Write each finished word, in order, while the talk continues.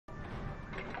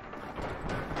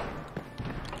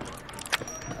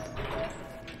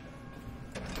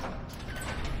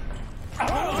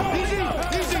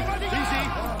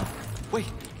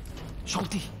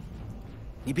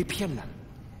你被骗了。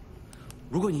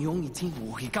如果你用你听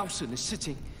我会告诉你的事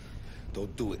情 Don't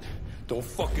do it. Don't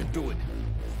fucking do it.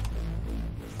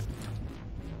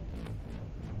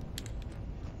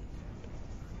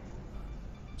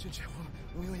 俊杰活了，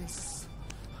我们永远死。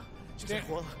俊杰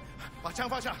活了，把枪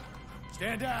放下。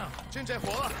Stand down。俊杰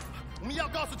活了，我们要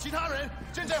告诉其他人，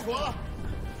俊杰活了。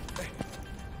哎，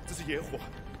这是野火。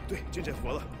对，俊杰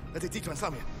活了，还在地毯上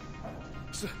面。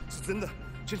是真的，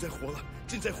俊杰活了，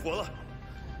俊杰活了。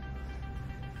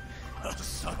The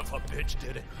son of a bitch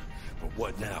did it. But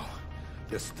what now?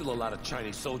 There's still a lot of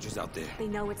Chinese soldiers out there. They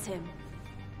know it's him.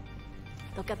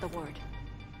 They'll get the word.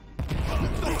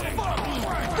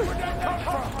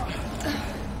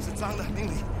 是脏的，经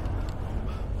理。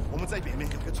我们在北面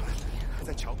有个船，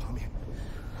在桥旁边。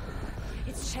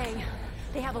It's Chang.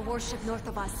 They have a warship north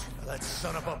of us. That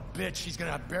son of a bitch, he's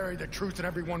gonna bury the truth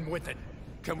and everyone with it.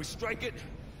 Can we strike it?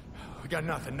 We got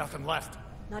nothing left.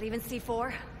 Not even C4?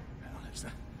 Well, there's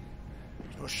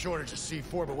no shortage of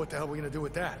C4, but what the hell are we gonna do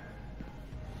with that?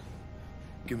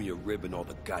 Give me a rib and all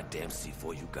the goddamn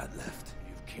C4 you got left.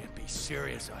 You can't be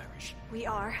serious, Irish. We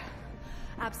are.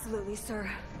 Absolutely, sir.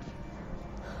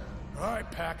 All right,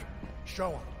 Pack.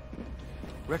 Show him.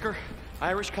 Ricker,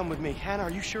 Irish, come with me. Hannah, are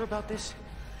you sure about this?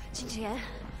 金钱，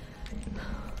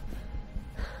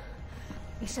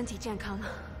你身体健康。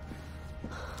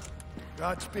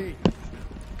 Godspeed.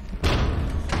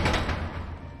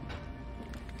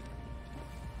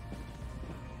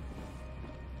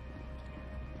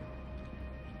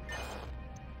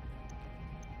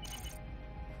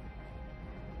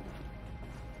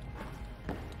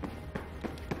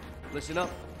 Listen up.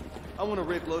 I want a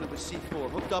rig loaded with C4,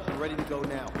 hooked up and ready to go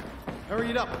now. Hurry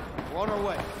it up. We're on our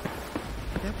way.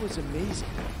 That was amazing.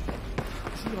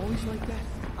 Is he always like that?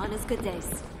 On his good days.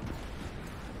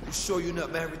 You sure you're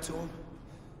not married to him?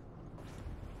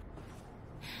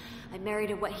 I'm married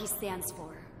to what he stands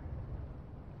for.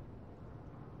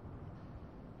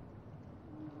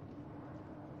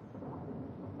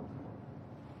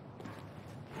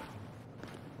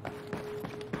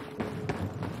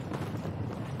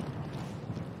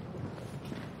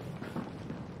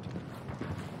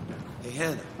 Hey,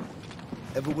 Hannah.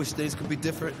 Ever wish things could be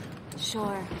different?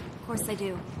 Sure, of course I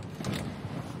do.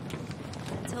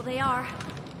 Until they are,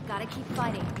 gotta keep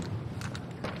fighting.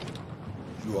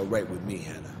 You all right with me,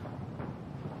 Hannah?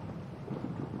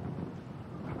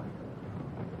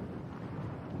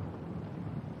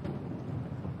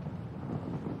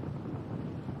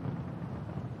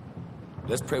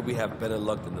 Let's pray we have better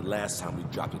luck than the last time we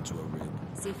dropped into a rib.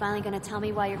 So you finally gonna tell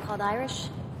me why you're called Irish?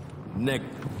 Nick.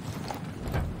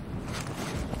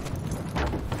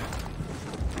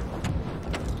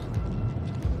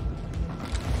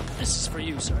 This is for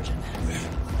you, Sergeant.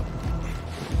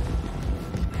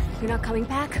 You're not coming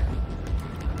back?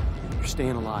 You're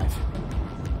staying alive.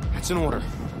 That's an order.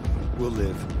 We'll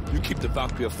live. You keep the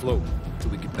Valkyrie afloat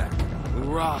till we get back.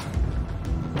 Hoorah!